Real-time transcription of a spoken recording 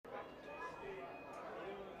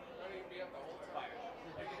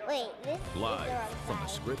Wait, this is the Live wrong from the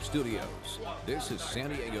side. Script Studios, this is San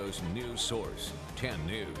Diego's news source, 10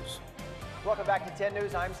 News. Welcome back to 10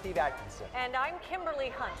 News. I'm Steve Atkinson. And I'm Kimberly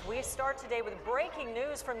Hunt. We start today with breaking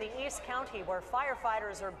news from the East County, where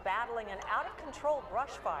firefighters are battling an out-of-control brush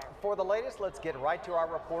fire. For the latest, let's get right to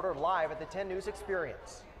our reporter live at the 10 News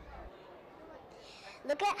Experience.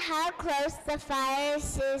 Look at how close the fire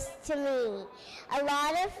is to me. A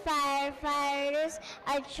lot of firefighters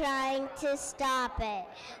are trying to stop it.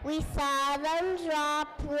 We saw them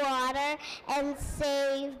drop water and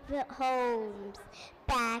save homes.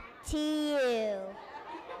 Back to you.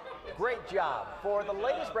 Great job. For the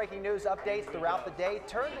latest breaking news updates throughout the day,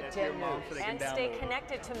 turn to 10 News. And stay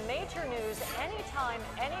connected to major news anytime,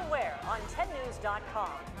 anywhere on 10news.com.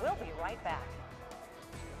 We'll be right back.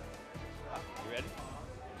 You ready?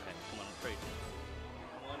 Okay, come on, I'm free.